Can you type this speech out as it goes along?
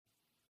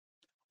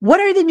What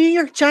are the New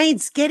York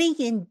Giants getting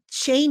in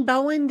Shane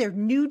Bowen, their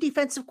new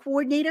defensive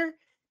coordinator?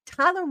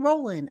 Tyler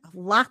Rowland of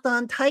Locked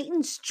On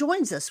Titans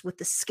joins us with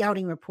the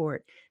scouting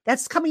report.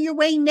 That's coming your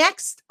way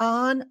next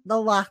on the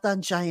Locked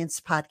On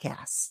Giants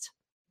podcast.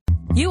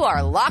 You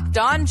are Locked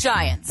On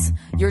Giants,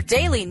 your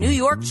daily New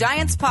York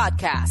Giants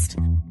podcast.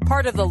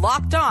 Part of the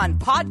Locked On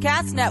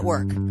Podcast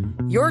Network,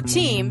 your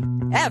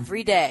team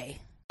every day.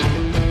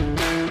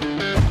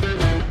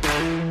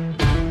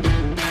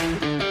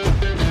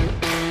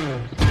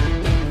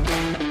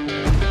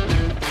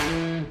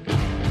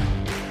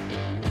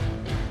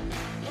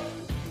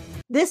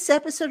 This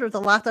episode of the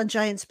Locked On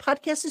Giants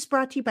podcast is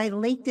brought to you by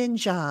LinkedIn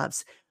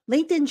Jobs.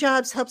 LinkedIn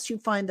Jobs helps you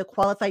find the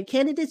qualified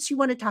candidates you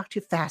want to talk to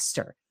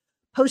faster.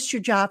 Post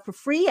your job for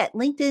free at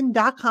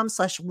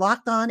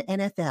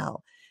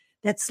linkedin.com/lockedonnfl.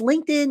 That's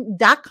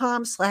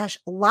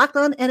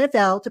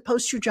linkedin.com/lockedonnfl to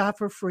post your job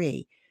for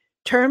free.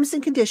 Terms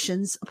and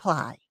conditions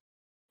apply.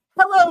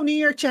 Hello, New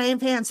York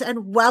Giant fans,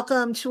 and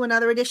welcome to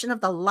another edition of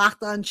the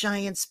Locked On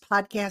Giants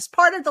podcast,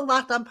 part of the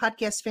Locked On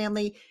podcast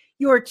family,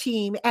 your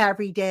team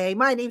every day.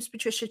 My name's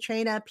Patricia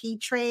Traina,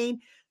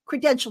 P-Train,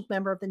 credentialed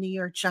member of the New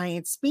York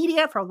Giants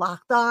media for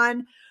Locked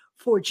On,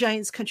 for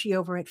Giants Country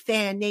over at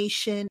Fan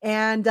Nation.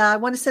 And I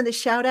want to send a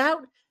shout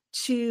out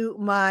to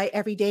my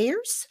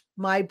everydayers,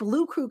 my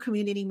Blue Crew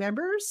community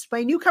members,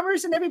 my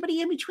newcomers, and everybody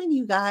in between.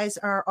 You guys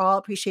are all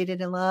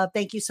appreciated and loved.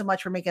 Thank you so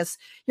much for making us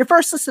your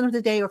first listen of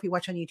the day, or if you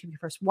watch on YouTube, your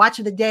first watch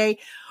of the day.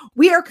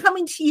 We are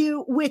coming to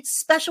you with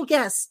special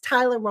guest,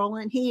 Tyler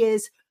Rowland. He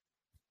is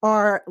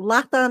our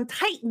Locked On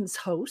Titans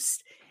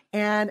host.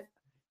 And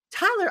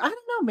Tyler, I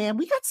don't know, man,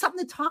 we got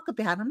something to talk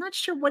about. I'm not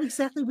sure what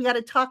exactly we got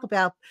to talk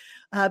about,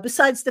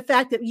 besides the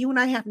fact that you and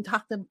I haven't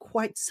talked in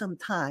quite some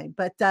time.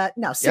 But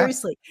no,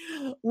 seriously,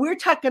 we're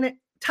talking.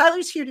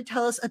 Tyler's here to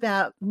tell us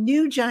about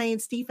new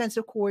Giants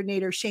defensive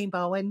coordinator Shane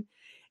Bowen.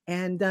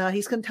 And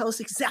he's going to tell us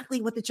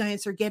exactly what the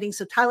Giants are getting.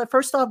 So Tyler,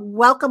 first off,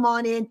 welcome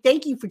on in.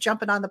 Thank you for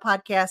jumping on the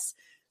podcast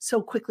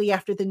so quickly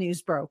after the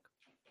news broke.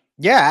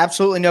 Yeah,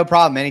 absolutely. No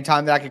problem.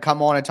 Anytime that I could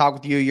come on and talk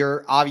with you,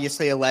 you're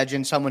obviously a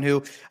legend, someone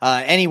who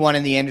anyone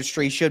in the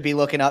industry should be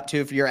looking up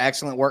to for your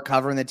excellent work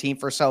covering the team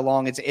for so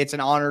long. It's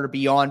an honor to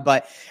be on.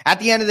 But at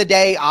the end of the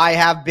day, I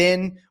have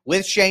been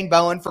with Shane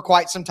Bowen for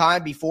quite some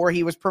time before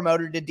he was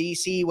promoted to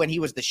DC, when he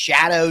was the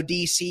shadow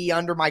DC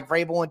under Mike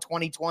Vrabel in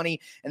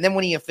 2020. And then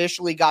when he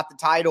officially got the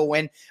title.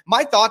 And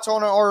my thoughts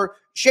on it are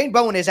Shane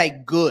Bowen is a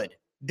good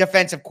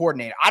defensive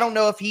coordinator. I don't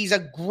know if he's a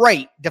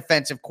great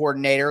defensive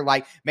coordinator,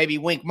 like maybe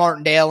Wink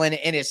Martindale in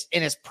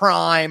his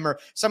prime, or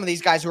some of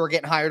these guys who are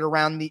getting hired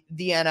around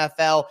the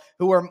NFL,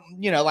 who are,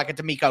 like a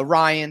D'Amico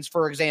Ryans,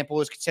 for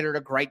example, is considered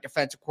a great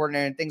defensive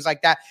coordinator and things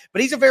like that.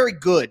 But he's a very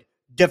good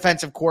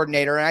defensive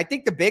coordinator. And I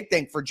think the big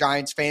thing for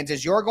Giants fans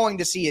is you're going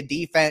to see a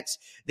defense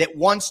that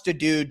wants to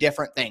do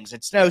different things.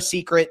 It's no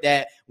secret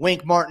that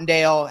Wink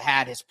Martindale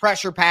had his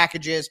pressure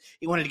packages.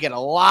 He wanted to get a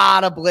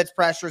lot of blitz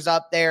pressures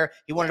up there.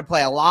 He wanted to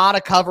play a lot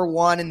of cover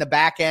one in the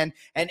back end.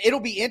 And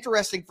it'll be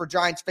interesting for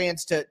Giants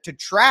fans to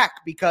track,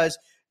 because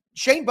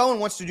Shane Bowen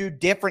wants to do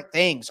different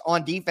things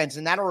on defense,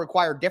 and that'll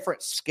require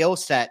different skill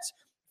sets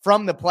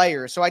from the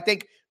players. So I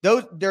think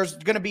there's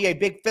going to be a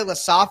big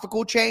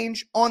philosophical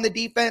change on the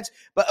defense.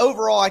 But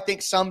overall, I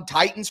think some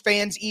Titans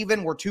fans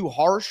even were too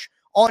harsh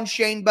on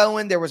Shane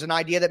Bowen. There was an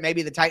idea that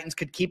maybe the Titans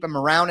could keep him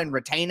around and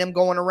retain him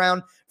going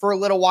around for a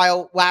little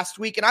while last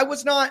week. And I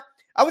was not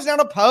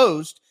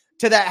opposed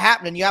to that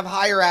happening. You have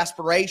higher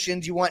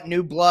aspirations. You want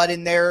new blood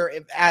in there,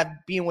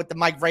 being with the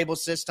Mike Vrabel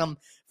system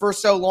for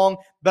so long.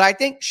 But I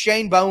think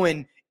Shane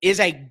Bowen is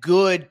a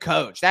good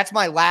coach. That's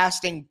my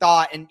lasting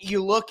thought. And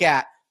you look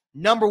at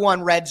number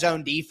one red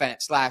zone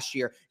defense last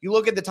year. You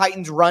look at the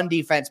Titans' run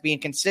defense being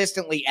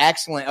consistently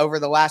excellent over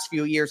the last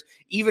few years,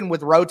 even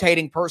with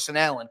rotating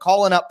personnel and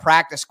calling up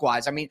practice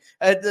squads. I mean,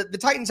 the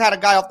Titans had a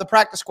guy off the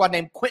practice squad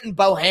named Quentin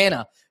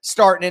Bohanna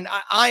starting, and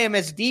I am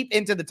as deep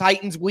into the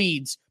Titans'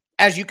 weeds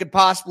as you could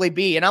possibly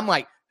be. And I'm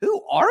like,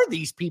 who are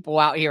these people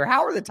out here?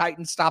 How are the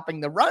Titans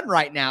stopping the run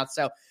right now?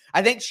 So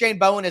I think Shane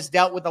Bowen has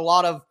dealt with a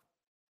lot of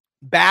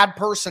bad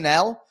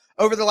personnel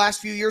over the last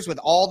few years with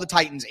all the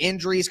Titans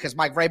injuries, because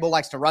Mike Vrabel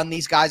likes to run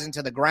these guys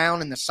into the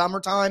ground in the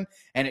summertime,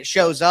 and it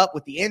shows up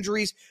with the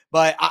injuries.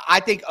 But I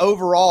think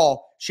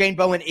overall, Shane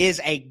Bowen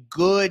is a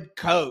good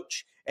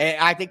coach. And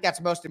I think that's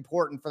most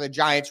important for the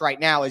Giants right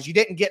now, is you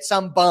didn't get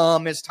some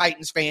bum, as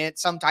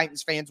some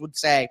Titans fans would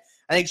say.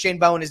 I think Shane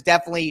Bowen is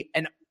definitely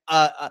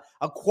a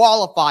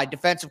qualified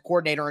defensive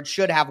coordinator and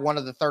should have one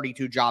of the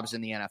 32 jobs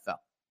in the NFL.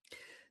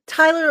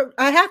 Tyler,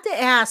 I have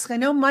to ask, I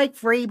know Mike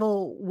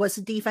Vrabel was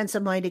a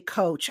defensive-minded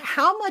coach.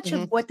 How much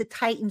of what the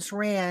Titans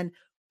ran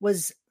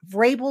was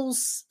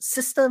Vrabel's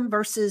system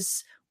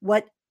versus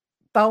what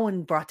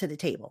Bowen brought to the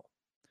table?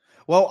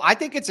 Well, I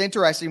think it's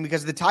interesting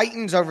because the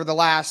Titans over the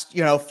last,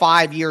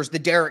 5 years, the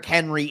Derrick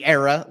Henry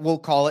era, we'll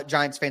call it,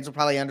 Giants fans will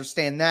probably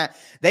understand that.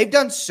 They've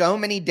done so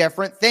many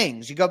different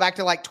things. You go back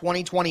to like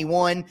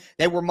 2021,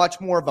 they were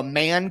much more of a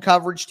man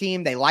coverage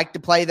team. They like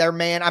to play their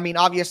man. I mean,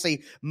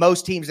 obviously,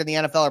 most teams in the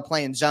NFL are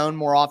playing zone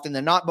more often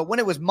than not, but when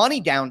it was money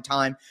down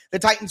time, the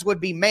Titans would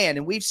be man.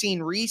 And we've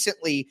seen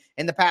recently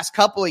in the past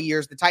couple of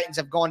years, the Titans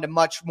have gone to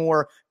much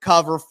more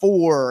cover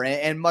 4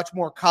 and much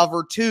more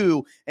cover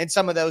 2 in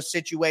some of those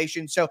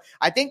situations. So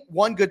I think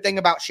one good thing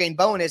about Shane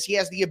Bowen is he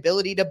has the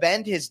ability to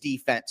bend his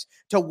defense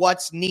to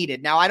what's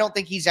needed. Now, I don't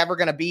think he's ever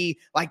going to be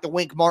like the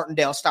Wink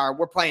Martindale style.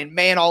 We're playing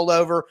man all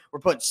over.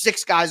 We're putting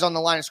 6 guys on the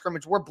line of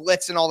scrimmage. We're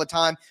blitzing all the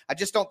time. I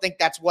just don't think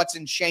that's what's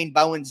in Shane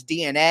Bowen's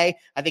DNA.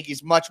 I think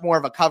he's much more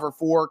of a cover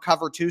 4,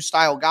 cover 2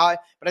 style guy.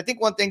 But I think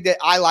one thing that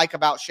I like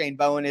about Shane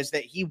Bowen is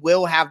that he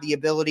will have the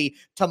ability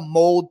to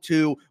mold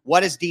to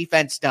what his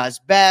defense does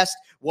best,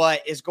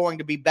 what is going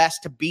to be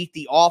best to beat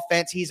the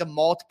offense. He's a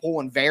multiple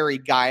and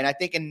varied guy. And I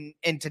think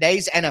in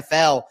today's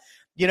NFL,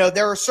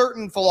 there are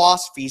certain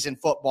philosophies in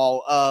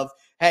football of,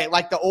 hey,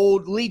 like the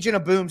old Legion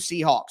of Boom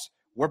Seahawks.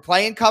 We're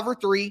playing cover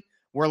 3.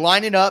 We're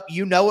lining up.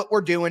 You know what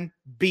we're doing.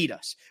 Beat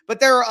us. But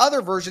there are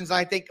other versions,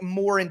 I think,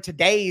 more in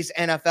today's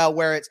NFL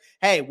where it's,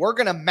 hey, we're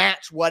going to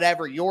match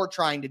whatever you're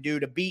trying to do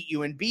to beat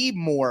you and be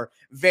more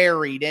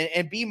varied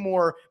and be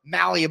more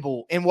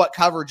malleable in what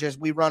coverages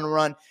we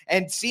run.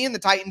 And seeing the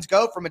Titans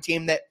go from a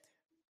team that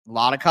a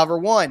lot of cover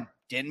 1,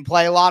 didn't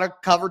play a lot of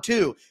cover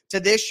 2, to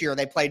this year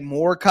they played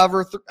more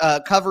cover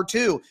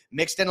 2,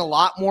 mixed in a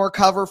lot more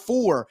cover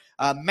 4,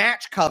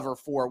 match cover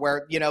 4,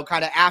 where,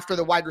 kind of after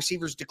the wide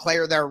receivers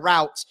declare their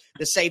routes,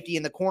 the safety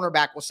and the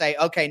cornerback will say,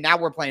 okay, now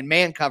we're playing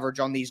man coverage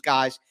on these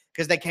guys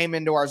because they came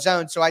into our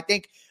zone. So I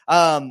think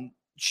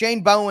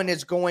Shane Bowen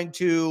is going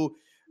to,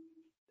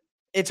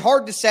 it's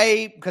hard to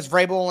say because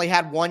Vrabel only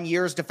had 1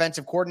 year as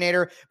defensive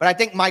coordinator, but I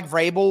think Mike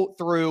Vrabel,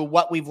 through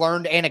what we've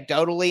learned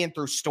anecdotally and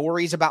through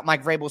stories about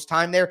Mike Vrabel's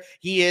time there,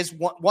 he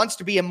wants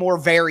to be a more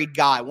varied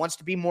guy, wants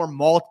to be more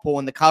multiple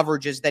in the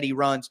coverages that he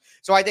runs.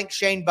 So I think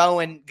Shane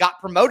Bowen got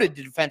promoted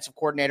to defensive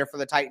coordinator for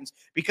the Titans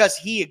because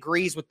he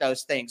agrees with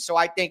those things. So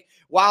I think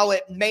while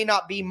it may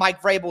not be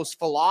Mike Vrabel's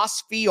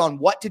philosophy on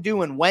what to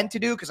do and when to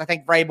do, because I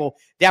think Vrabel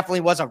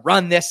definitely was a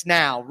run this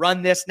now,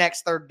 run this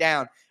next third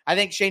down, I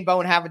think Shane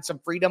Bowen having some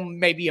freedom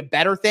may be a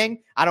better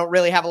thing. I don't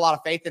really have a lot of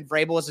faith in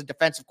Vrabel as a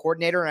defensive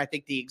coordinator, and I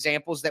think the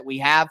examples that we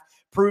have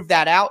prove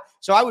that out.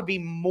 So I would be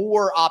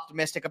more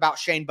optimistic about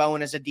Shane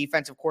Bowen as a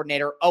defensive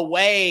coordinator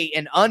away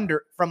and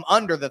from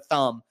under the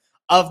thumb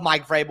of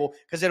Mike Vrabel,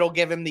 because it'll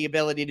give him the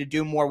ability to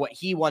do more what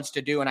he wants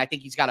to do, and I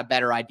think he's got a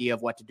better idea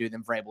of what to do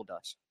than Vrabel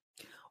does.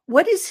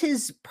 What is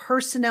his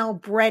personnel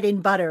bread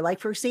and butter? Like,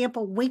 for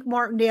example, Wink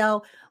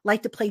Martindale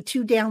liked to play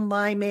 2 down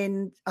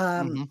linemen,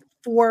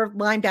 4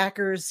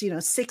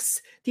 linebackers,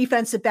 6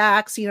 defensive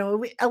backs. He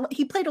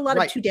played a lot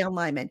of 2 down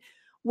linemen.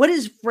 What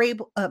is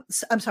Vrabel?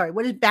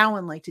 What does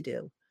Bowen like to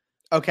do?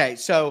 Okay,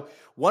 so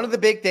one of the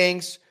big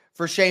things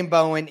for Shane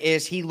Bowen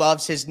is he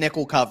loves his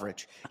nickel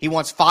coverage. He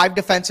wants 5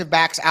 defensive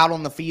backs out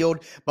on the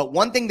field, but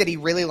one thing that he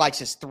really likes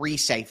is 3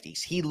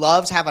 safeties. He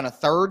loves having a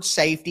third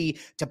safety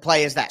to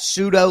play as that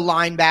pseudo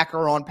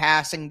linebacker on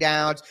passing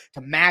downs,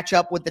 to match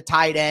up with the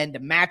tight end, to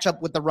match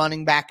up with the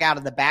running back out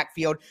of the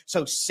backfield.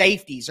 So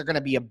safeties are going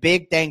to be a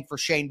big thing for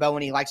Shane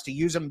Bowen. He likes to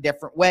use them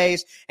different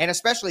ways, and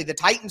especially the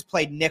Titans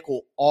played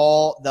nickel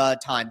all the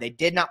time. They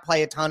did not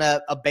play a ton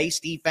of base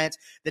defense.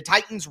 The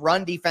Titans'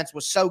 run defense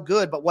was so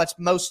good, but what's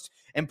most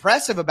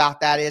impressive about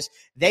that is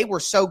they were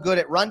so good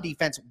at run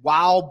defense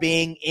while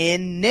being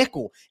in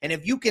nickel. And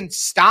if you can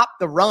stop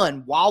the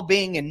run while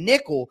being in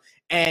nickel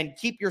and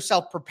keep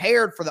yourself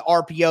prepared for the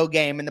RPO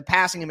game and the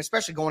passing game,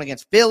 especially going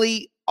against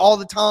Philly all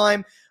the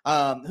time,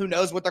 who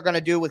knows what they're going to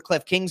do with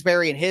Cliff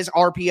Kingsbury and his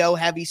RPO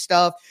heavy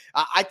stuff.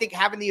 I think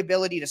having the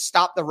ability to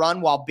stop the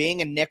run while being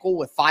in nickel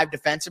with 5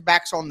 defensive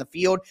backs on the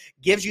field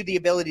gives you the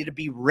ability to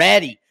be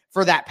ready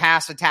for that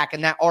pass attack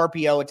and that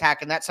RPO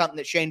attack, and that's something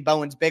that Shane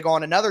Bowen's big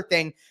on. Another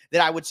thing that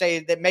I would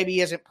say that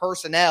maybe isn't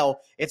personnel,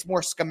 it's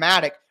more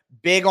schematic,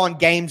 big on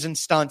games and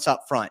stunts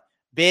up front,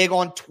 big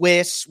on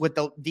twists with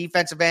the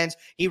defensive ends.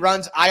 He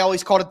runs, I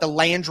always called it the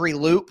Landry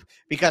loop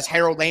because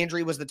Harold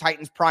Landry was the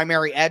Titans'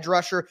 primary edge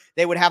rusher.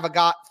 They would have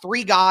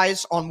 3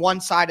 guys on one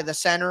side of the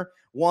center,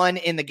 one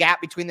in the gap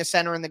between the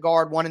center and the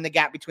guard, one in the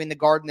gap between the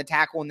guard and the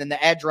tackle, and then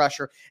the edge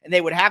rusher. And they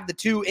would have the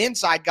 2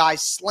 inside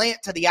guys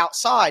slant to the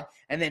outside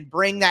and then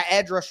bring that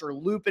edge rusher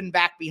looping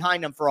back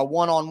behind them for a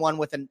one-on-one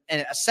with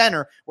a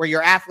center, where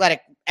your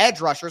athletic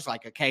edge rushers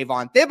like a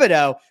Kayvon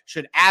Thibodeau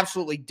should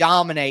absolutely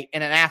dominate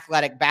in an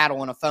athletic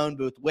battle in a phone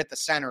booth with the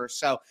center.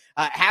 So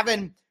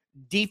having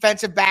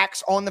defensive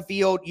backs on the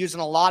field, using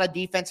a lot of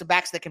defensive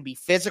backs that can be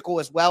physical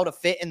as well to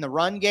fit in the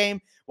run game,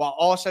 while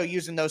also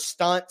using those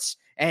stunts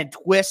and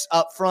twists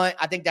up front.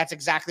 I think that's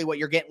exactly what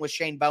you're getting with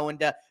Shane Bowen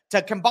to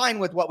combine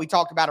with what we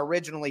talked about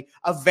originally,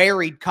 a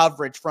varied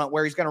coverage front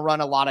where he's going to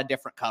run a lot of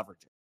different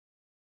coverages.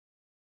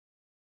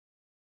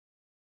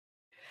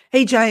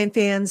 Hey, Giant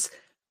fans.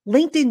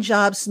 LinkedIn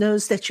Jobs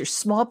knows that your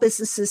small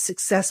business's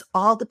success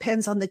all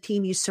depends on the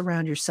team you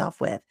surround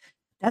yourself with.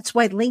 That's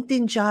why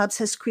LinkedIn Jobs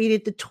has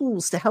created the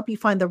tools to help you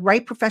find the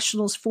right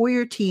professionals for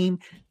your team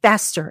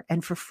faster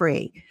and for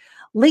free.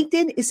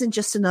 LinkedIn isn't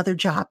just another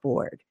job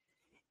board.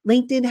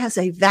 LinkedIn has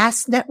a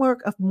vast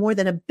network of more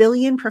than 1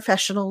 billion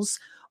professionals,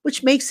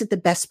 which makes it the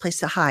best place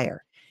to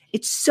hire.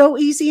 It's so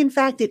easy, in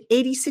fact, that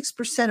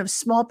 86% of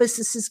small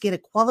businesses get a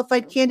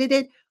qualified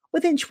candidate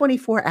within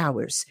 24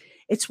 hours.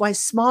 It's why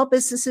small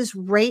businesses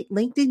rate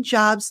LinkedIn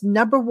Jobs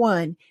number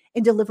one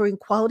in delivering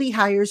quality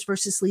hires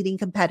versus leading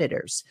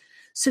competitors.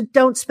 So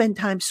don't spend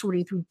time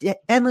sorting through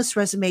endless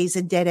resumes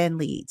and dead-end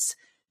leads.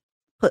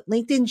 Put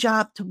LinkedIn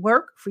Job to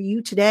work for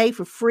you today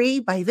for free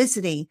by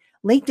visiting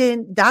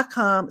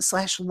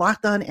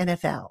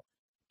linkedin.com/LockedOnNFL.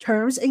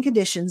 Terms and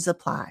conditions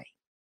apply.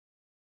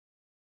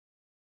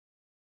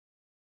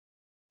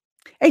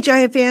 Hey,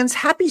 Giant fans,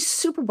 happy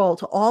Super Bowl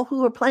to all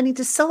who are planning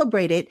to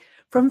celebrate it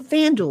from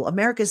FanDuel,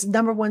 America's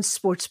 #1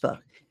 sportsbook.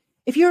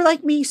 If you're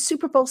like me,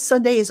 Super Bowl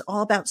Sunday is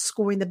all about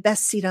scoring the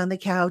best seat on the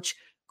couch,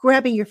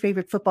 grabbing your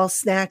favorite football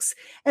snacks,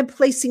 and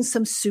placing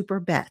some super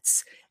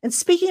bets. And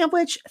speaking of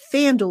which,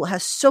 FanDuel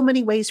has so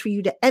many ways for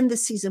you to end the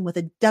season with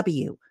a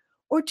W,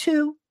 or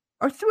 2,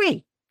 or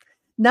 3.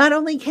 Not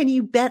only can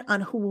you bet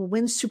on who will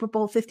win Super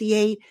Bowl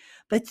 58,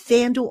 but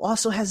FanDuel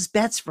also has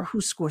bets for who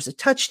scores a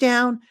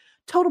touchdown,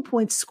 total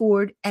points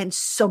scored, and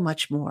so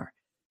much more.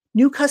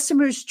 New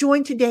customers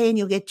join today and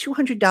you'll get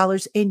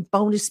 $200 in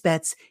bonus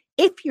bets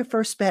if your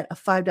first bet of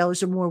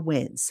 $5 or more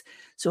wins.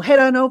 So head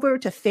on over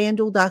to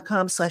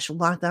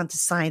FanDuel.com/LockedOn to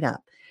sign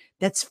up.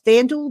 That's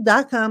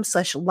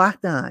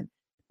FanDuel.com/LockedOn.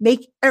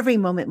 Make every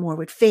moment more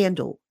with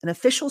FanDuel, an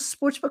official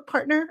sportsbook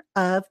partner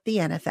of the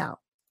NFL.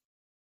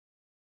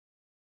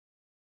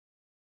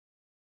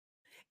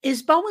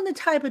 Is Bowen the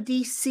type of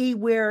DC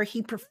where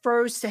he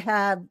prefers to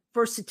have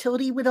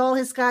versatility with all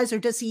his guys, or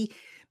does he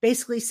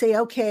basically say,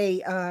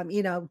 okay,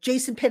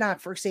 Jason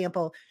Pinnock, for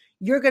example,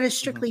 you're going to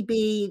strictly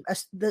be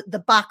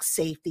the box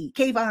safety.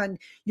 Kayvon,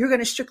 you're going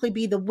to strictly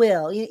be the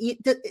will.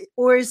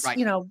 Or is, Right.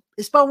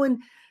 Is Bowen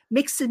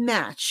mix and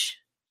match?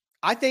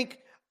 I think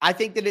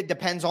that it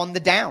depends on the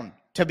down,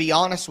 to be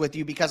honest with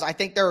you, because I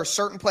think there are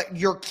certain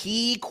your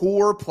key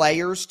core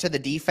players to the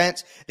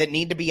defense that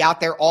need to be out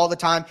there all the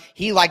time.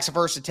 He likes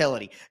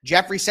versatility.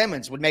 Jeffrey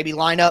Simmons would maybe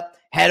line up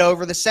head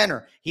over the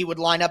center. He would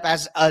line up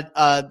as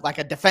like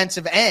a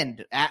defensive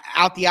end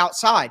out the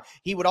outside.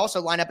 He would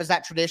also line up as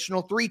that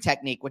traditional 3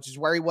 technique, which is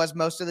where he was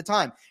most of the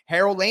time.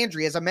 Harold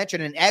Landry, as I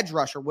mentioned, an edge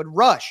rusher, would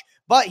rush,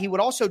 but he would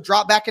also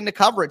drop back into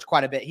coverage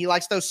quite a bit. He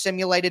likes those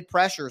simulated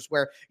pressures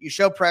where you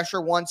show pressure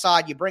one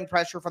side, you bring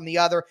pressure from the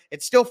other.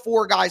 It's still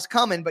 4 guys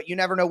coming, but you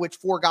never know which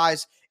 4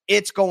 guys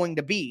it's going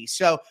to be.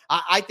 So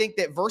I think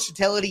that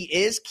versatility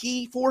is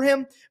key for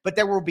him, but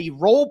there will be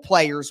role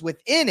players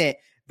within it.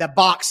 The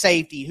box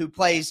safety who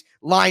plays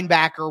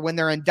linebacker when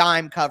they're in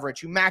dime coverage,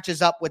 who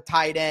matches up with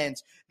tight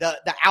ends,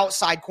 the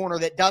outside corner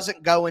that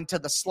doesn't go into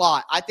the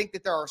slot. I think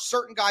that there are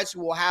certain guys who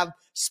will have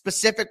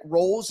specific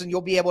roles, and you'll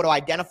be able to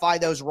identify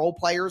those role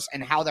players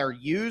and how they're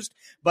used.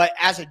 But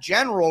as a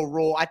general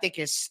rule, I think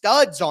his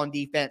studs on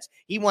defense,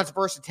 he wants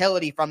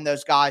versatility from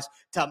those guys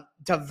to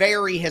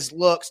vary his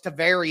looks, to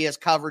vary his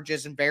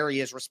coverages, and vary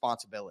his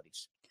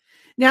responsibilities.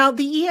 Now,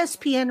 the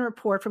ESPN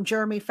report from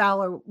Jeremy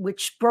Fowler,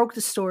 which broke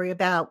the story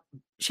about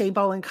Shane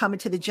Bowen coming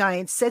to the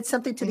Giants, said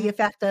something to the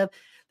effect of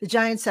the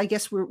Giants, I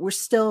guess, were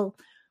still,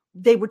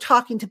 they were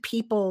talking to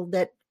people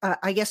that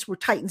I guess were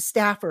Titan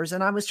staffers.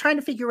 And I was trying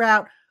to figure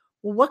out,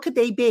 well, what could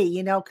they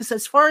be? Because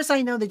as far as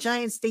I know, the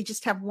Giants, they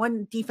just have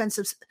one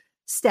defensive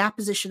staff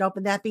position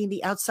open, that being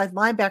the outside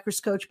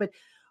linebackers coach. But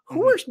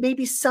who are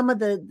maybe some of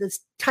the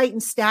Titan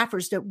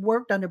staffers that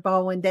worked under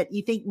Bowen that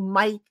you think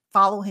might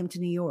follow him to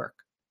New York?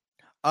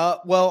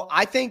 Well,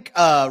 I think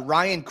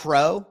Ryan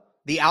Crow,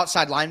 the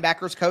outside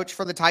linebackers coach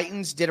for the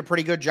Titans, did a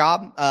pretty good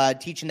job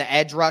teaching the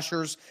edge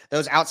rushers,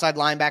 those outside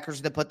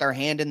linebackers that put their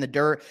hand in the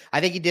dirt.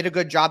 I think he did a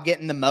good job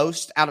getting the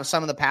most out of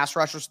some of the pass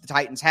rushers the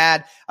Titans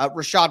had.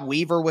 Rashad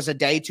Weaver was a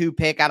day 2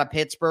 pick out of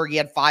Pittsburgh. He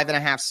had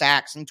 5.5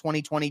 sacks in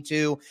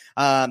 2022.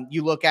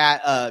 You look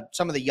at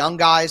some of the young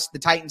guys the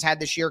Titans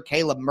had this year.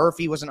 Caleb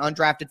Murphy was an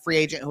undrafted free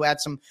agent who had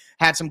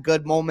some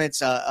good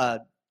moments.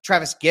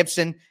 Travis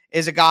Gibson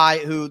is a guy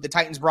who the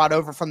Titans brought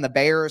over from the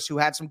Bears who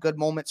had some good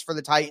moments for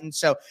the Titans.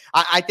 So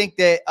I think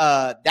that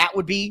that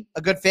would be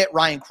a good fit.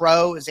 Ryan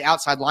Crow is the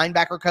outside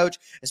linebacker coach,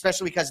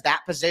 especially because that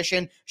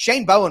position,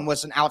 Shane Bowen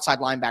was an outside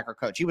linebacker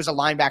coach. He was a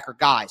linebacker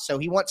guy. So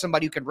he wants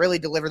somebody who can really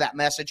deliver that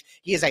message.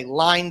 He is a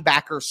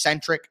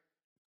linebacker-centric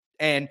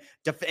and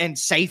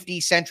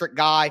safety-centric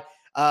guy.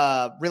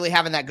 Really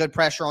having that good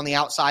pressure on the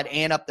outside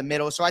and up the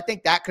middle. So I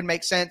think that could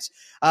make sense.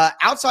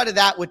 Outside of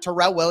that, with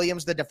Terrell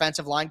Williams, the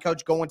defensive line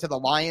coach, going to the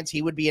Lions,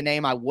 he would be a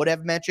name I would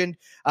have mentioned.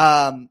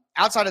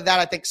 Outside of that,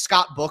 I think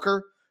Scott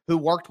Booker, who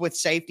worked with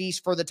safeties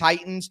for the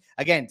Titans.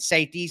 Again,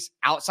 safeties,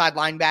 outside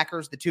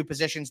linebackers, the 2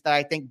 positions that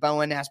I think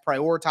Bowen has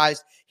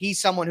prioritized.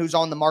 He's someone who's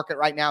on the market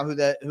right now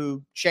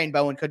who Shane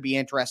Bowen could be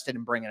interested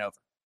in bringing over.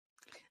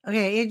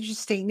 Okay,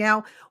 interesting.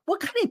 Now, what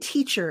kind of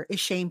teacher is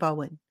Shane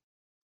Bowen?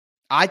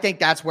 I think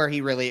that's where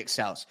he really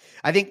excels.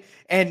 I think,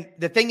 and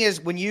the thing is,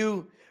 when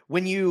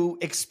you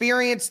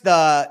experience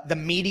the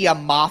media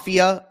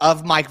mafia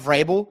of Mike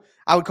Vrabel,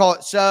 I would call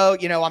it. So,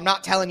 I'm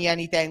not telling you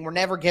anything. We're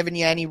never giving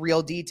you any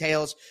real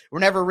details. We're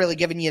never really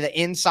giving you the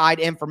inside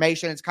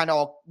information. It's kind of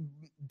all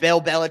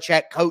Bill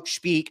Belichick coach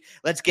speak.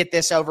 Let's get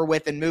this over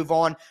with and move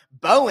on.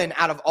 Bowen,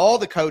 out of all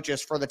the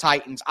coaches for the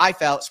Titans, I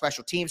felt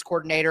special teams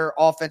coordinator,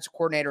 offensive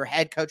coordinator,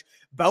 head coach,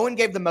 Bowen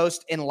gave the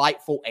most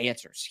enlightful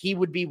answers. He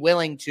would be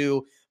willing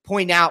to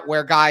point out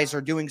where guys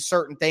are doing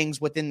certain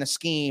things within the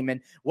scheme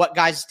and what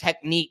guys'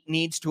 technique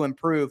needs to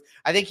improve.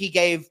 I think he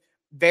gave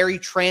very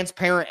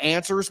transparent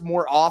answers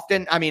more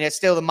often. I mean, it's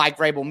still the Mike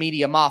Vrabel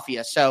media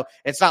mafia, so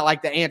it's not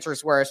like the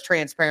answers were as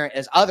transparent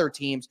as other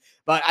teams.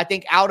 But I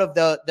think out of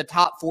the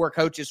top four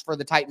coaches for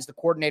the Titans, the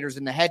coordinators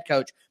and the head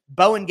coach,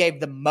 Bowen gave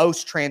the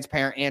most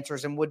transparent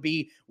answers and would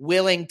be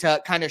willing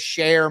to kind of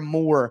share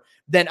more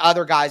than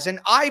other guys. And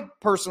I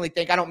personally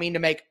think, I don't mean to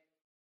make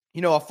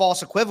a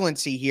false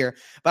equivalency here,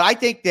 but I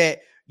think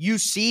that you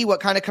see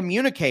what kind of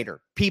communicator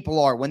people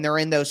are when they're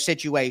in those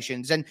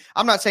situations. And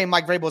I'm not saying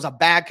Mike Vrabel is a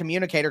bad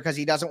communicator because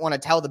he doesn't want to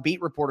tell the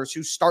beat reporters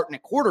who's starting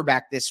at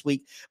quarterback this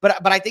week.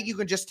 But I think you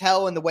can just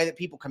tell in the way that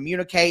people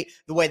communicate,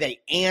 the way they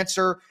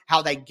answer,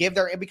 how they give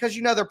because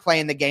they're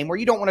playing the game where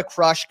you don't want to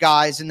crush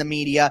guys in the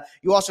media.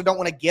 You also don't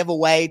want to give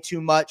away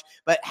too much,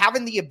 but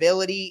having the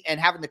ability and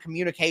having the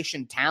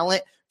communication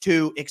talent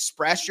to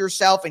express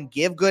yourself and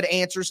give good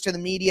answers to the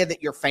media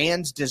that your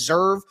fans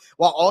deserve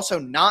while also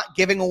not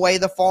giving away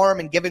the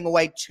farm and giving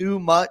away too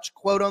much,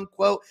 quote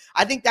unquote.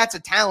 I think that's a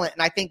talent.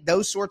 And I think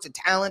those sorts of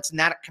talents and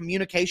that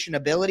communication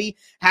ability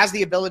has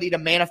the ability to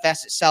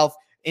manifest itself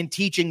in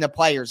teaching the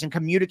players and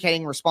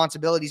communicating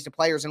responsibilities to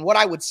players. And what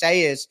I would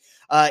say is,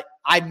 I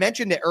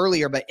mentioned it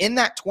earlier, but in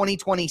that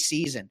 2020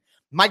 season,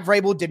 Mike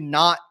Vrabel did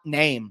not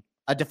name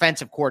a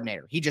defensive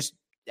coordinator. He just,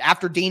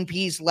 after Dean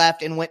Pease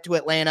left and went to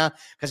Atlanta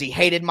because he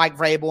hated Mike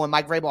Vrabel, and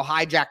Mike Vrabel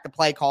hijacked the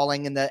play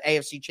calling in the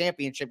AFC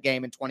Championship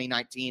game in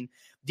 2019,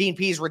 Dean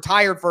Pease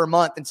retired for a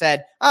month and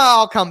said,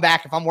 I'll come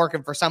back if I'm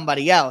working for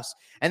somebody else.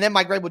 And then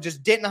Mike Vrabel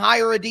just didn't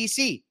hire a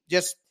DC,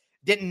 just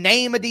didn't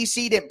name a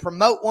DC, didn't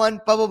promote one,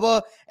 blah, blah,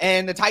 blah.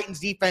 And the Titans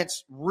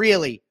defense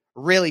really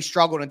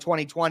struggled in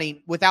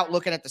 2020 without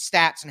looking at the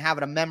stats and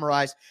having them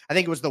memorized. I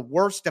think it was the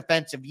worst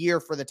defensive year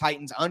for the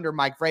Titans under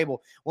Mike Vrabel.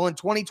 Well, in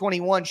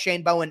 2021,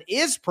 Shane Bowen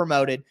is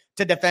promoted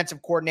to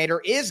defensive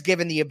coordinator, is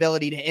given the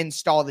ability to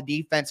install the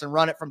defense and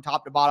run it from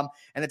top to bottom.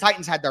 And the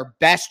Titans had their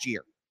best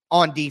year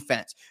on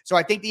defense. So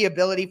I think the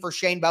ability for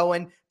Shane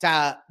Bowen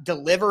to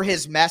deliver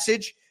his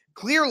message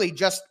clearly,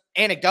 just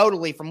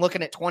anecdotally from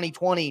looking at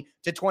 2020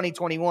 to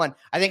 2021,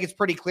 I think it's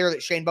pretty clear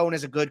that Shane Bowen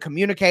is a good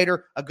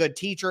communicator, a good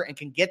teacher, and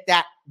can get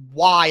that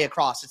why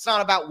across. It's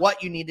not about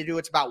what you need to do.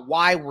 It's about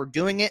why we're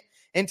doing it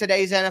in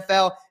today's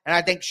NFL. And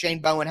I think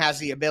Shane Bowen has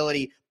the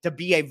ability to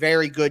be a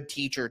very good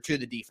teacher to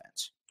the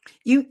defense.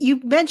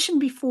 You mentioned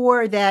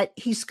before that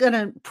he's going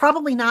to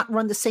probably not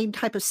run the same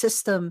type of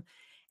system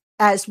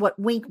as what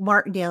Wink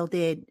Martindale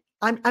did.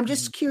 I'm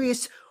just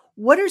curious,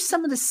 what are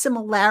some of the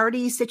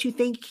similarities that you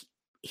think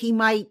he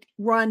might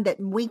run that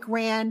Wink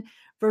ran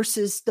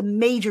versus the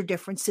major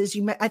differences?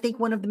 I think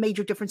one of the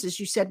major differences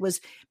you said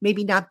was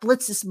maybe not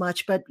blitz as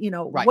much, but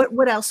right.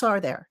 What else are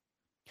there?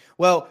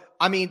 Well,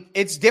 I mean,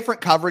 it's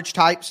different coverage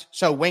types.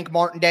 So Wink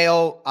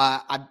Martindale,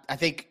 I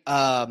think,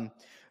 trying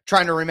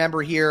to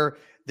remember here,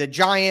 the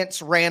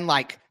Giants ran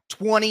like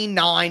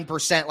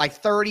 29%,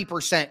 like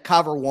 30%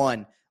 cover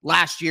one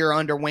last year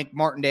under Wink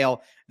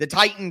Martindale. The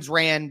Titans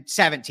ran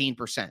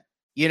 17%.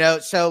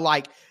 So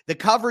like the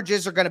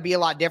coverages are going to be a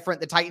lot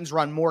different. The Titans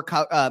run more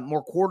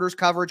quarters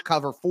coverage,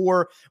 cover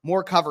 4,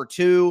 more cover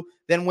 2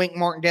 than Wink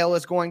Martindale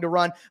is going to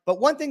run. But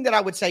one thing that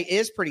I would say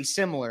is pretty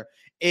similar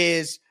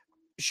is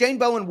Shane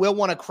Bowen will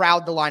want to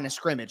crowd the line of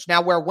scrimmage.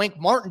 Now, where Wink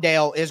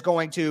Martindale is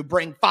going to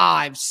bring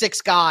 5,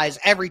 6 guys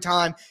every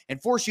time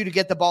and force you to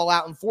get the ball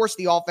out and force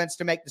the offense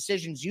to make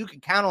decisions, you can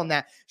count on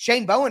that.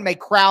 Shane Bowen may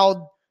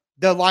crowd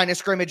the line of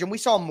scrimmage, and we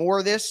saw more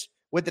of this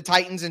with the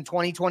Titans in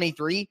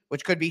 2023,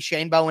 which could be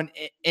Shane Bowen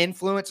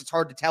influence. It's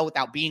hard to tell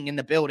without being in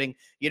the building,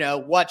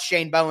 what's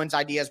Shane Bowen's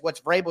ideas,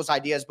 what's Vrabel's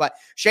ideas. But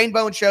Shane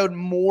Bowen showed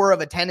more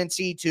of a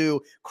tendency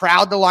to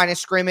crowd the line of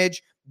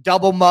scrimmage,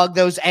 double mug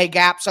those A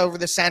gaps over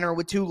the center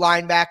with 2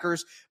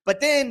 linebackers. But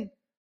then,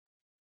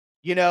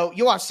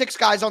 you'll have 6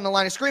 guys on the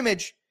line of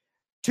scrimmage,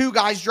 2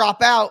 guys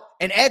drop out,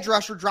 an edge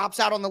rusher drops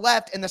out on the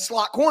left, and the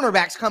slot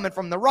cornerback's coming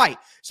from the right.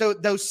 So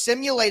those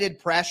simulated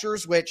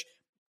pressures, which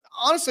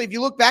honestly, if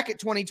you look back at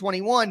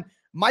 2021,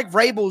 Mike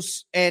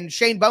Vrabel's and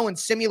Shane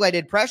Bowen's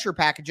simulated pressure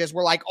packages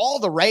were like all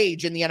the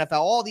rage in the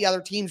NFL. All the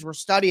other teams were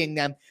studying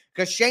them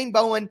because Shane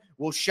Bowen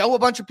will show a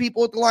bunch of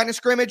people at the line of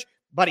scrimmage,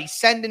 but he's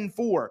sending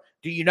 4.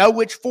 Do you know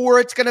which 4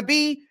 it's going to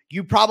be?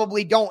 You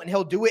probably don't, and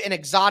he'll do it in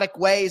exotic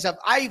ways.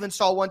 I even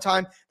saw one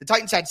time the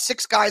Titans had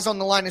 6 guys on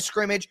the line of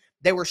scrimmage.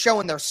 They were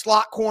showing their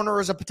slot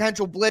corner as a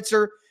potential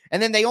blitzer.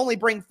 And then they only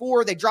bring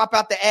 4. They drop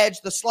out the edge.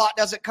 The slot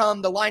doesn't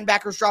come. The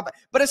linebackers drop it.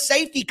 But a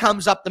safety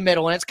comes up the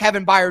middle, and it's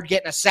Kevin Byard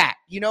getting a sack.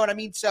 You know what I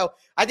mean? So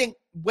I think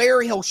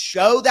where he'll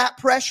show that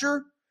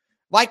pressure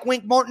like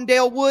Wink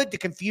Martindale would to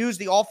confuse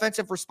the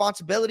offensive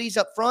responsibilities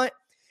up front.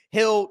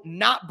 He'll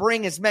not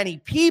bring as many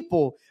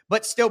people,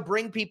 but still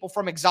bring people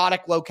from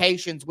exotic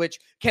locations, which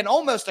can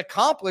almost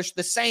accomplish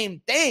the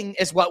same thing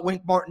as what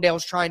Wink Martindale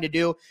is trying to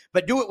do,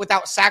 but do it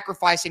without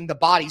sacrificing the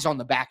bodies on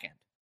the back end.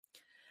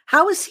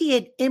 How is he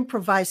at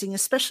improvising,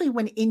 especially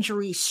when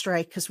injuries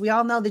strike? Because we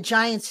all know the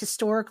Giants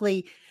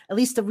historically, at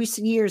least the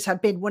recent years,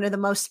 have been one of the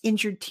most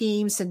injured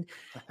teams. And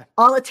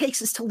all it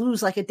takes is to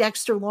lose like a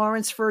Dexter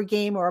Lawrence for a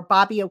game or a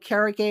Bobby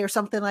Okereke or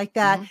something like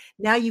that. Mm-hmm.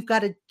 Now you've got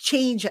to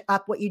change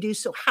up what you do.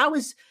 So how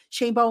is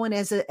Shane Bowen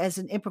as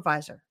an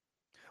improviser?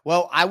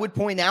 Well, I would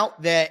point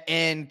out that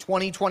in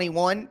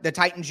 2021, the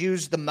Titans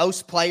used the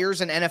most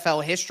players in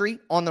NFL history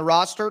on the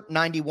roster,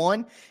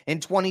 91. In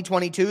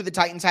 2022, the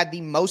Titans had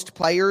the most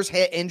players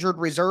hit injured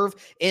reserve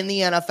in the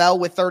NFL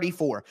with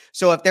 34.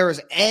 So if there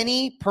is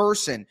any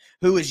person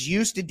who is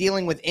used to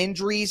dealing with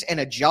injuries and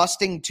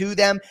adjusting to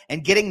them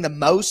and getting the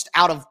most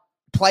out of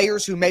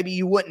players who maybe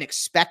you wouldn't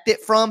expect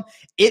it from,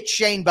 it's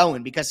Shane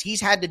Bowen, because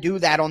he's had to do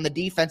that on the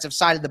defensive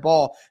side of the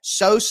ball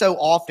so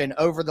often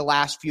over the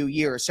last few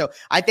years. So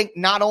I think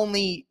not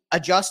only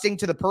adjusting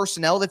to the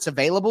personnel that's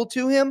available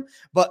to him,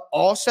 but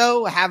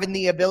also having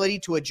the ability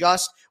to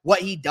adjust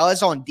what he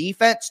does on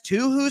defense to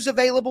who's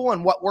available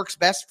and what works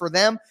best for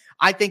them.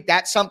 I think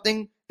that's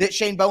something that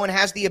Shane Bowen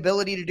has the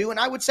ability to do. And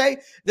I would say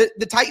that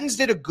the Titans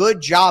did a good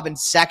job in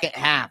second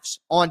halves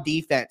on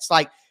defense.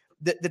 Like,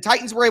 the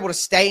Titans were able to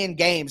stay in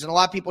games, and a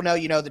lot of people know,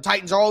 the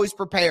Titans are always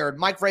prepared.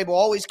 Mike Vrabel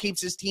always keeps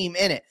his team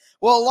in it.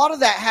 Well, a lot of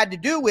that had to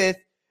do with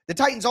the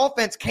Titans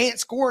offense can't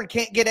score and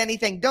can't get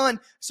anything done,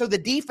 so the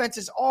defense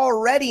is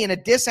already in a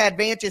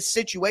disadvantaged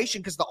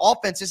situation because the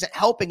offense isn't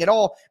helping at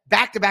all.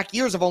 Back-to-back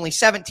years of only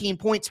 17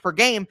 points per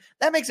game,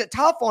 that makes it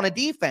tough on a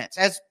defense,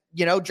 as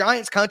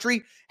Giants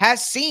country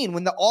has seen.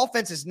 When the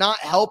offense is not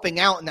helping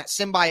out and that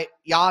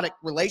symbiotic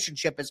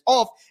relationship is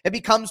off, it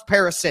becomes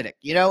parasitic,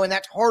 and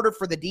that's harder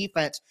for the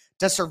defense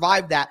to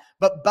survive that.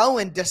 But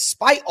Bowen,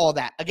 despite all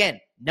that, again,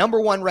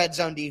 number one red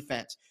zone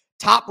defense,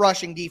 top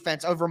rushing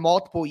defense over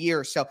multiple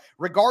years. So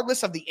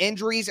regardless of the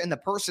injuries and the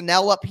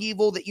personnel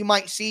upheaval that you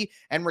might see,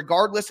 and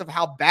regardless of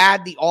how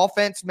bad the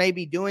offense may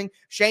be doing,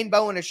 Shane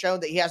Bowen has shown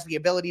that he has the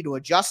ability to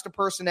adjust to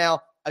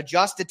personnel,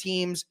 adjust to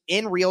teams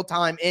in real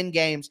time, in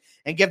games,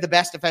 and give the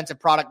best defensive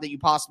product that you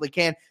possibly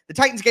can. The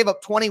Titans gave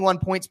up 21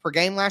 points per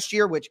game last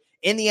year, which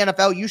in the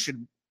NFL, you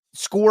should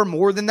score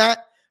more than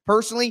that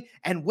personally.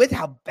 And with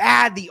how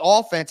bad the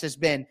offense has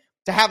been,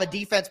 to have a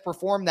defense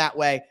perform that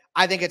way,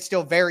 I think it's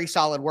still very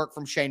solid work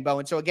from Shane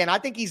Bowen. So again, I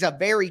think he's I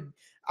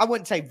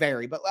wouldn't say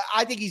very, but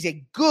I think he's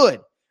a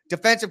good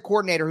defensive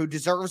coordinator who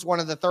deserves one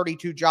of the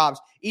 32 jobs,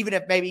 even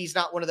if maybe he's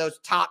not one of those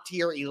top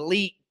tier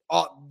elite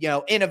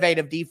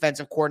innovative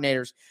defensive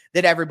coordinators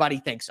that everybody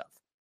thinks of.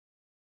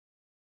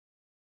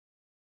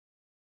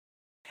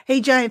 Hey,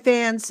 Giant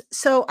fans.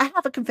 So I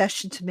have a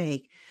confession to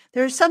make.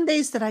 There are some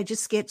days that I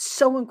just get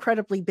so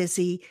incredibly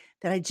busy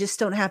that I just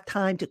don't have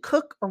time to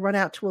cook or run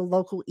out to a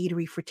local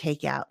eatery for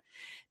takeout.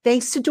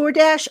 Thanks to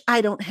DoorDash,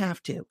 I don't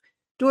have to.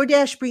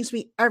 DoorDash brings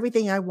me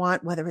everything I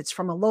want, whether it's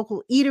from a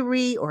local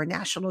eatery or a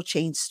national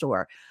chain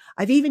store.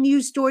 I've even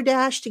used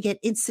DoorDash to get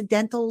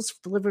incidentals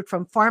delivered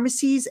from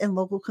pharmacies and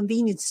local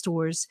convenience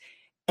stores.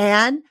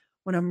 And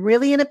when I'm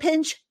really in a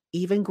pinch,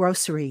 even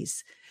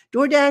groceries.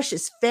 DoorDash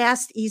is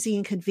fast, easy,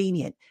 and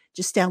convenient.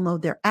 Just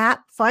download their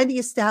app, find the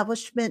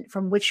establishment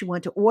from which you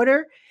want to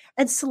order,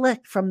 and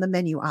select from the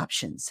menu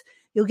options.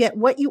 You'll get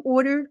what you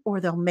ordered,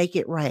 or they'll make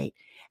it right.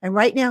 And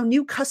right now,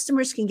 new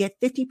customers can get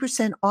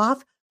 50%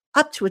 off,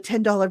 up to a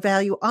 $10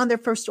 value on their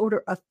first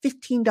order of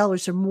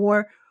 $15 or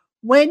more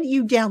when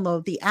you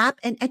download the app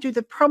and enter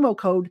the promo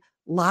code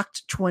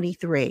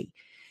LOCKED23.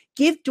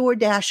 Give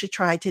DoorDash a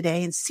try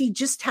today and see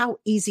just how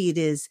easy it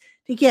is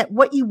to get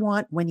what you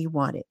want when you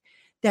want it.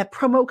 That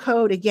promo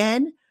code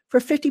again for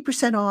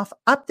 50% off,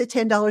 up to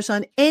 $10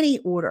 on any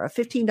order of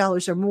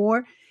 $15 or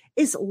more,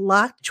 is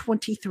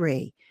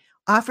LOCKED23.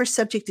 Offer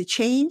subject to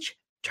change.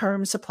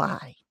 Terms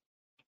apply.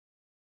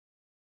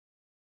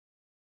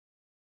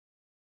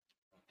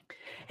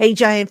 Hey,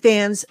 Giant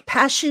fans,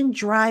 passion,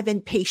 drive,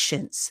 and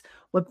patience.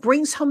 What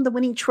brings home the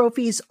winning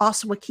trophy is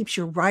also what keeps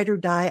your ride or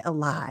die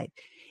alive.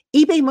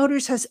 eBay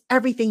Motors has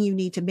everything you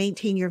need to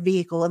maintain your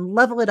vehicle and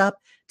level it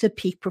up to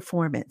peak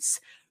performance.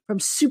 From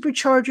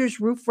superchargers,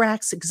 roof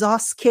racks,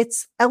 exhaust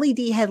kits,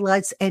 LED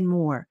headlights, and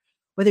more.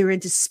 Whether you're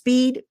into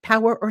speed,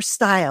 power, or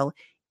style,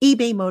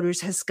 eBay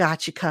Motors has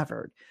got you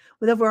covered.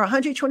 With over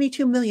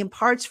 122 million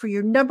parts for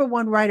your number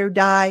one ride or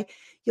die,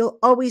 you'll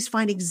always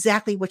find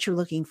exactly what you're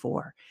looking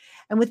for.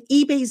 And with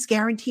eBay's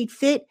Guaranteed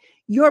Fit,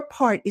 your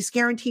part is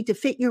guaranteed to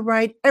fit your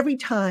ride every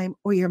time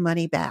or your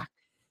money back.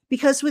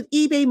 Because with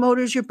eBay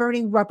Motors, you're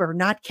burning rubber,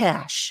 not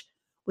cash.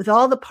 With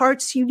all the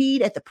parts you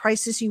need at the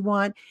prices you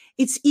want,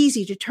 it's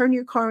easy to turn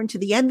your car into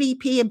the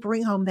MVP and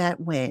bring home that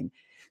win.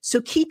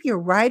 So keep your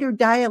ride or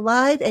die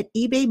alive at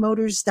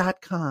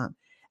ebaymotors.com.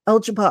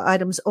 Eligible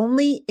items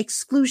only,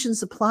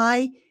 exclusions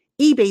apply.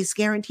 eBay's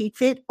Guaranteed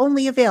Fit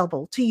only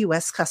available to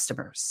U.S.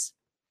 customers.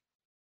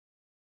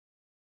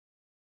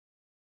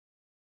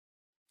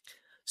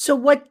 So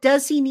what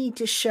does he need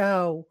to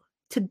show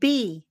to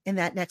be in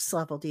that next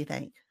level, do you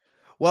think?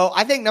 Well,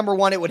 I think number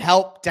one, it would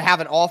help to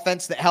have an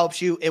offense that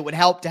helps you. It would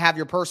help to have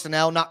your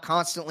personnel not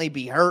constantly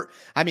be hurt.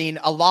 I mean,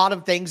 a lot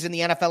of things in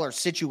the NFL are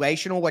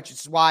situational, which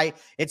is why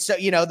it's so,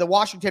 the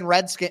Washington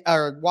Redskins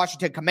or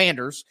Washington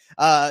Commanders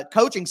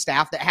coaching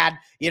staff that had,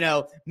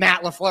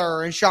 Matt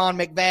LaFleur and Sean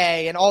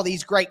McVay and all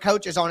these great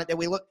coaches on it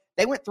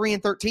they went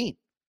 3-13.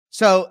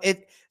 So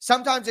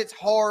sometimes it's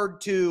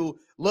hard to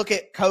look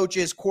at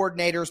coaches,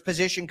 coordinators,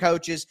 position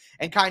coaches,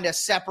 and kind of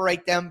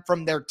separate them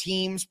from their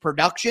team's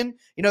production.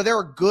 There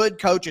are good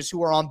coaches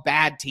who are on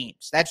bad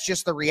teams. That's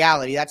just the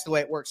reality. That's the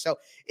way it works. So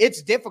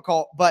it's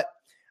difficult, but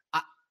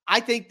I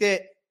think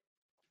that,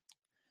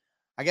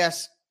 I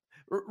guess,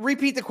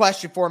 repeat the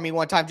question for me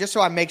one time, just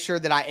so I make sure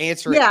that I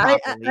answer it properly.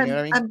 You know what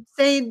I mean? I'm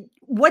saying,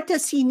 what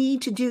does he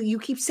need to do? You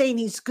keep saying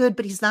he's good,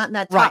 but he's not in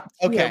that top.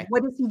 Right. Okay.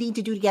 What does he need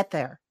to do to get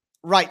there?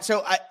 Right.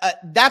 So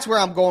that's where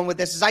I'm going with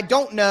this is I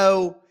don't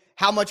know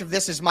how much of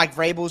this is Mike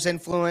Vrabel's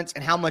influence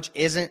and how much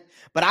isn't.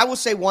 But I will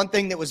say one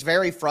thing that was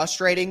very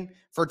frustrating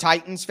for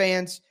Titans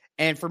fans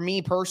and for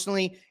me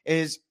personally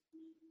is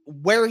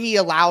where he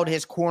allowed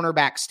his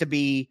cornerbacks to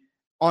be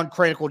on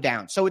critical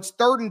downs. So it's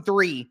 3rd and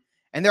 3,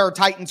 and there are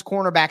Titans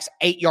cornerbacks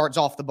 8 yards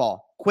off the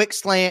ball. Quick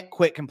slant,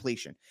 quick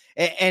completion.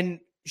 And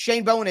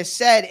Shane Bowen has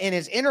said in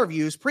his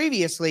interviews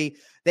previously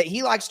that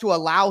he likes to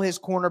allow his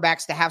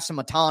cornerbacks to have some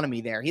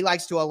autonomy there. He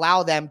likes to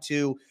allow them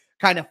to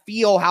kind of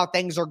feel how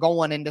things are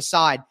going and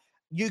decide.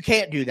 You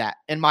can't do that,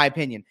 in my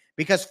opinion,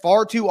 because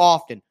far too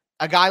often,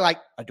 a guy like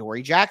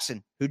Adoree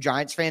Jackson, who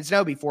Giants fans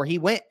know before he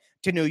went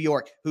to New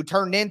York, who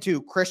turned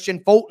into Christian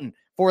Fulton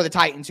for the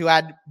Titans, who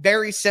had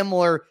very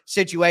similar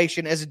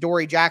situation as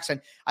Adoree Jackson.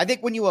 I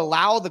think when you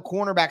allow the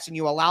cornerbacks and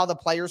you allow the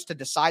players to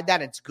decide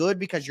that, it's good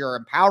because you're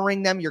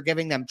empowering them, you're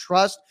giving them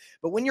trust.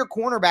 But when your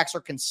cornerbacks are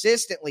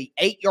consistently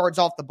 8 yards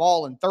off the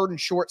ball in 3rd and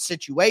short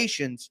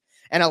situations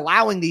and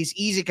allowing these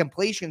easy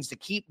completions to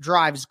keep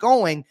drives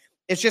going,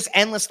 it's just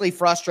endlessly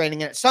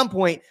frustrating. And at some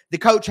point, the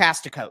coach has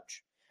to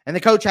coach. And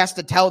the coach has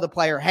to tell the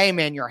player, hey,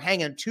 man, you're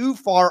hanging too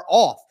far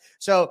off.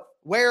 So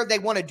where they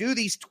want to do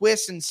these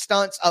twists and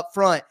stunts up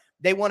front,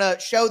 they want to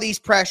show these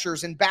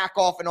pressures and back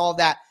off and all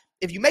that.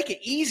 If you make it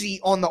easy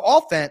on the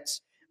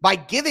offense by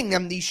giving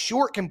them these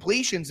short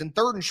completions in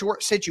 3rd and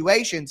short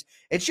situations,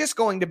 it's just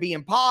going to be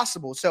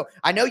impossible. So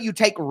I know you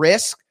take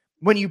risk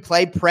when you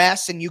play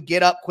press and you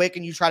get up quick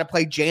and you try to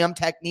play jam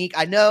technique.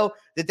 I know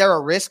that there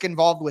are risks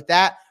involved with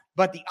that.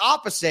 But the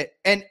opposite,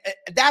 and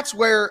that's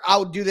where I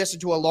would do this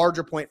into a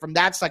larger point from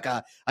that's like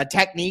a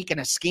technique and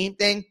a scheme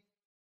thing.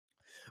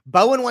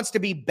 Bowen wants to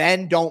be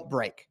bend, don't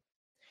break.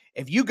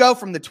 If you go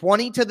from the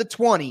 20 to the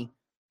 20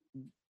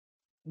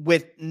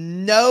 with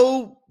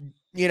no,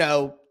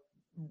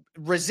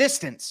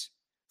 resistance,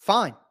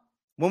 fine.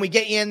 When we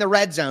get you in the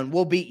red zone,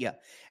 we'll beat you.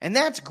 And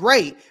that's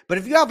great. But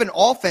if you have an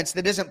offense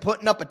that isn't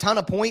putting up a ton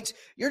of points,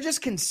 you're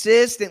just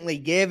consistently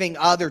giving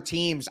other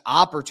teams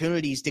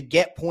opportunities to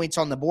get points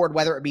on the board,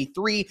 whether it be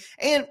 3.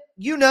 And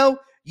you know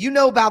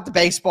about the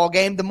baseball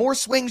game. The more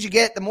swings you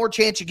get, the more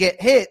chance you get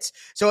hits.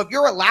 So if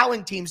you're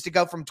allowing teams to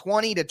go from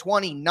 20 to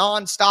 20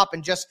 nonstop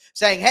and just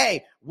saying,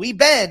 hey, we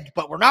bend,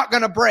 but we're not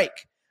going to break.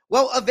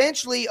 Well,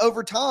 eventually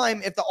over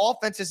time, if the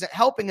offense isn't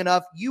helping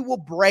enough, you will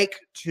break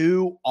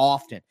too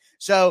often.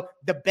 So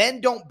the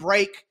bend, don't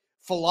break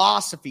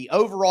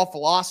overall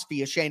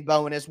philosophy of Shane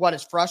Bowen is what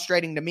is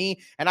frustrating to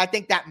me. And I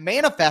think that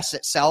manifests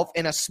itself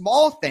in a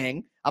small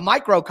thing, a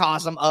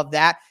microcosm of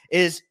that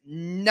is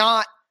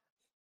not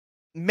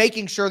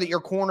making sure that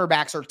your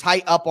cornerbacks are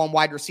tight up on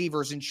wide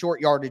receivers in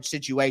short yardage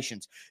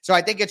situations. So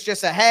I think it's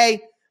just hey,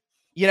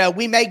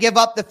 we may give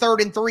up the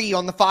 3rd and 3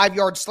 on the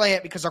 5-yard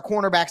slant because our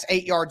cornerback's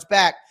 8 yards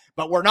back,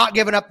 but we're not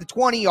giving up the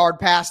 20-yard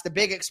pass, the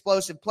big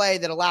explosive play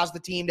that allows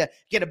the team to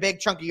get a big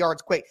chunk of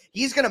yards quick.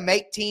 He's going to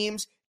make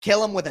teams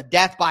kill them with a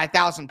death by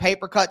 1,000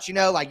 paper cuts,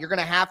 like you're going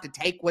to have to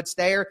take what's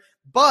there.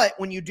 But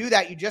when you do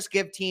that, you just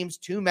give teams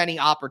too many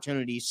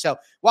opportunities. So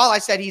while I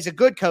said he's a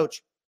good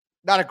coach,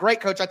 not a great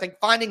coach, I think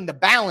finding the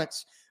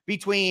balance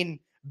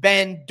between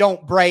bend,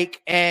 don't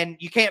break, and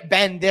you can't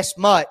bend this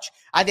much,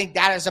 I think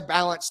that is a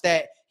balance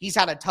that he's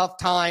had a tough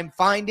time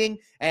finding.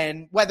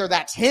 And whether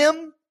that's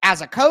him as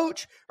a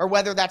coach or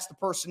whether that's the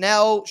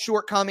personnel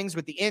shortcomings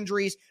with the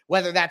injuries,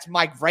 whether that's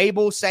Mike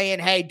Vrabel saying,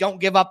 hey, don't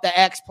give up the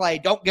X play,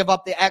 don't give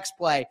up the X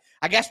play,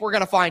 I guess we're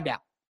going to find out.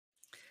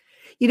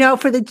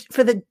 For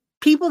the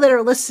people that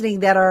are listening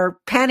that are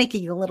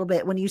panicking a little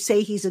bit when you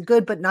say he's a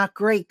good but not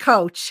great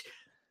coach,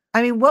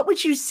 I mean, what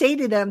would you say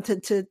to them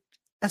to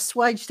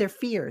assuage their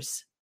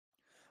fears?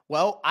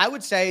 Well, I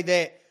would say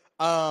that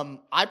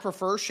I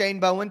prefer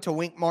Shane Bowen to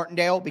Wink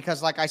Martindale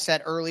because, like I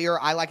said earlier,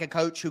 I like a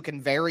coach who can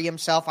vary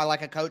himself. I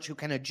like a coach who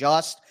can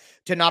adjust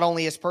to not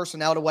only his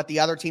personnel to what the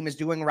other team is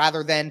doing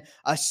rather than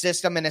a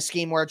system and a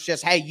scheme where it's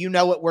just, hey, you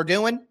know what we're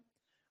doing?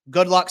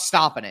 Good luck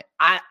stopping it.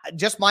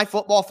 My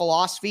football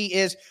philosophy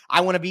is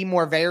I want to be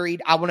more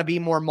varied. I want to be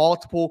more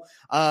multiple.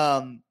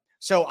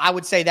 So I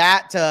would say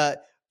that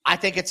I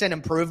think it's an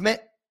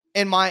improvement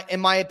in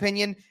my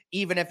opinion,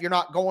 even if you're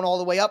not going all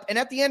the way up. And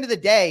at the end of the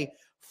day,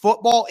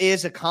 Football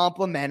is a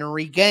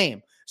complementary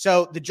game.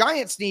 So the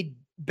Giants need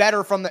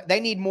better they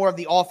need more of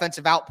the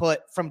offensive output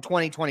from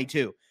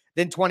 2022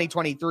 than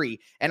 2023.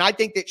 And I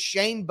think that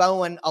Shane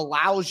Bowen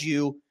allows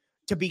you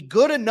to be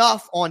good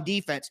enough on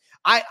defense.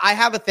 I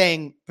have a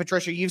thing,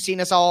 Patricia, you've seen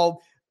us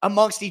all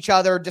amongst each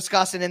other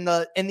discussing in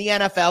the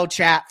NFL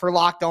chat for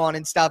Locked On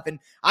and stuff. And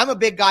I'm a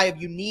big guy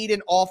of you need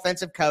an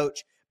offensive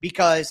coach,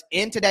 because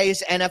in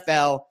today's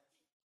NFL,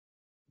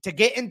 to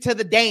get into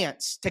the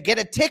dance, to get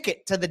a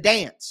ticket to the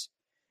dance,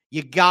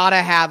 you got to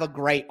have a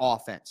great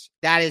offense.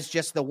 That is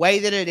just the way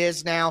that it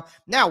is now.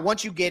 Now,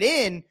 once you get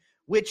in,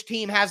 which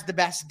team has the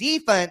best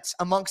defense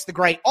amongst the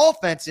great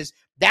offenses,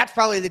 that's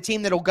probably the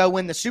team that'll go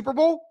win the Super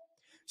Bowl.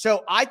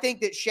 So I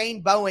think that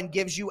Shane Bowen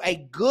gives you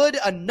a good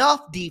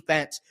enough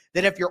defense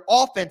that if your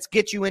offense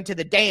gets you into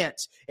the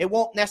dance, it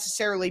won't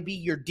necessarily be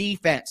your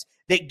defense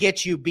that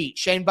gets you beat.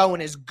 Shane Bowen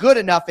is good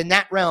enough in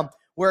that realm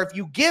where if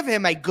you give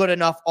him a good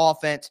enough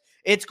offense,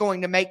 it's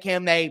going to make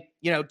him a,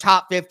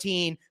 top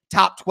 15,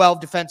 top 12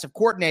 defensive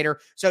coordinator.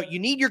 So you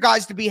need your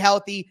guys to be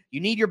healthy.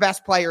 You need your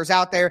best players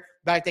out there.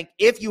 But I think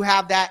if you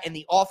have that and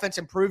the offense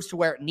improves to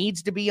where it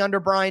needs to be under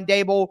Brian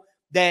Daboll,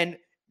 then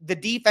the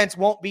defense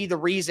won't be the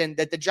reason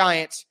that the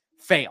Giants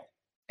fail.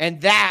 And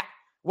that,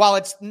 while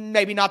it's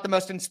maybe not the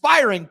most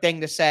inspiring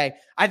thing to say,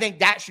 I think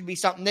that should be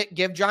something that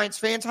give Giants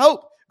fans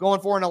hope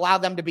going forward and allow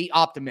them to be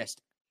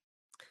optimistic.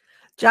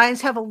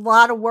 Giants have a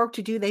lot of work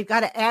to do. They've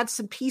got to add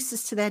some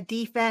pieces to that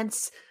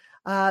defense,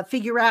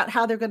 figure out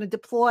how they're going to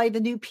deploy the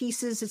new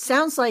pieces. It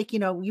sounds like,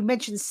 you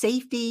mentioned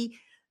safety.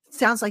 It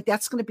sounds like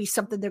that's going to be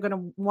something they're going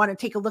to want to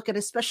take a look at,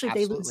 especially if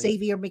they lose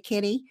Xavier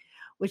McKinney,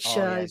 which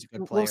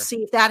we'll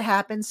see if that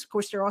happens. Of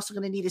course, they're also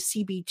going to need a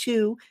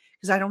CB2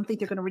 because I don't think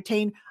they're going to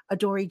retain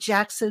Adoree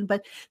Jackson.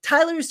 But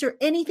Tyler, is there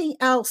anything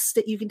else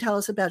that you can tell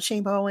us about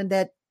Shane Bowen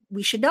that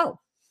we should know?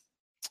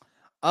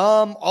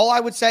 All I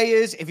would say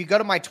is if you go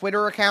to my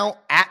Twitter account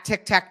at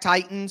Tic Tac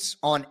Titans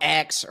on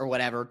X or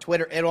whatever,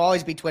 Twitter, it'll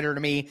always be Twitter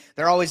to me.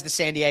 They're always the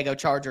San Diego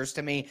Chargers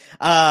to me.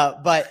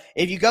 But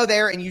if you go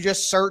there and you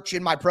just search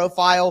in my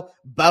profile,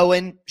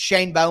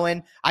 Shane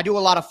Bowen, I do a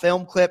lot of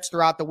film clips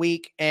throughout the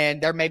week,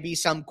 and there may be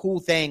some cool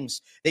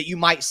things that you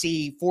might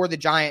see for the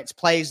Giants,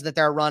 plays that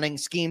they're running,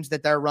 schemes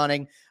that they're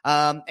running,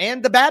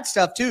 and the bad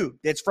stuff too.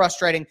 It's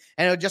frustrating,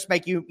 and it'll just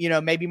make you,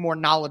 maybe more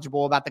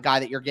knowledgeable about the guy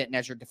that you're getting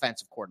as your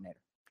defensive coordinator.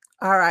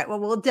 All right. Well,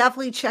 we'll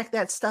definitely check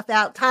that stuff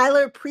out.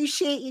 Tyler,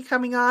 appreciate you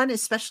coming on,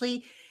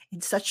 especially in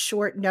such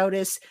short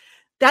notice.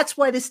 That's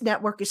why this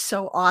network is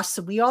so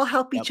awesome. We all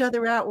help each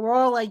other out. We're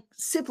all like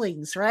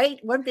siblings,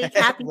 right? One big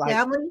happy right.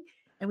 family.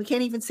 And we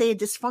can't even say a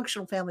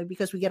dysfunctional family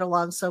because we get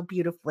along so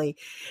beautifully.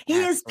 He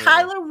is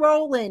Tyler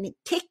Rowland,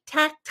 Tic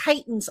Tac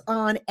Titans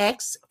on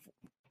X,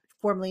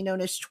 formerly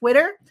known as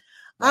Twitter.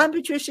 I'm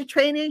Patricia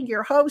Traynor,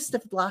 your host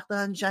of the Locked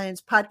On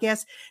Giants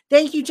podcast.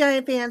 Thank you,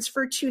 Giant fans,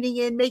 for tuning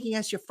in, making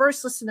us your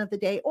first listen of the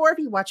day, or if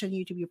you watch on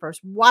YouTube, your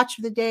first watch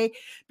of the day.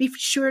 Be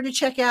sure to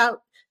check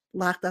out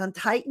Locked On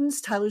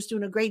Titans. Tyler's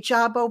doing a great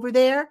job over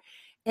there.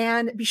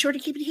 And be sure to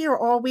keep it here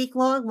all week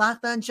long.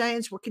 Locked On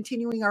Giants, we're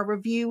continuing our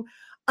review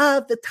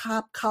of the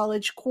top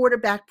college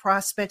quarterback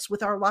prospects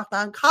with our Locked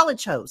On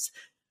College hosts.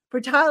 For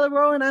Tyler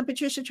Rowland, I'm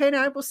Patricia Traynor.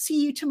 I will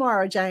see you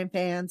tomorrow, Giant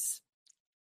fans.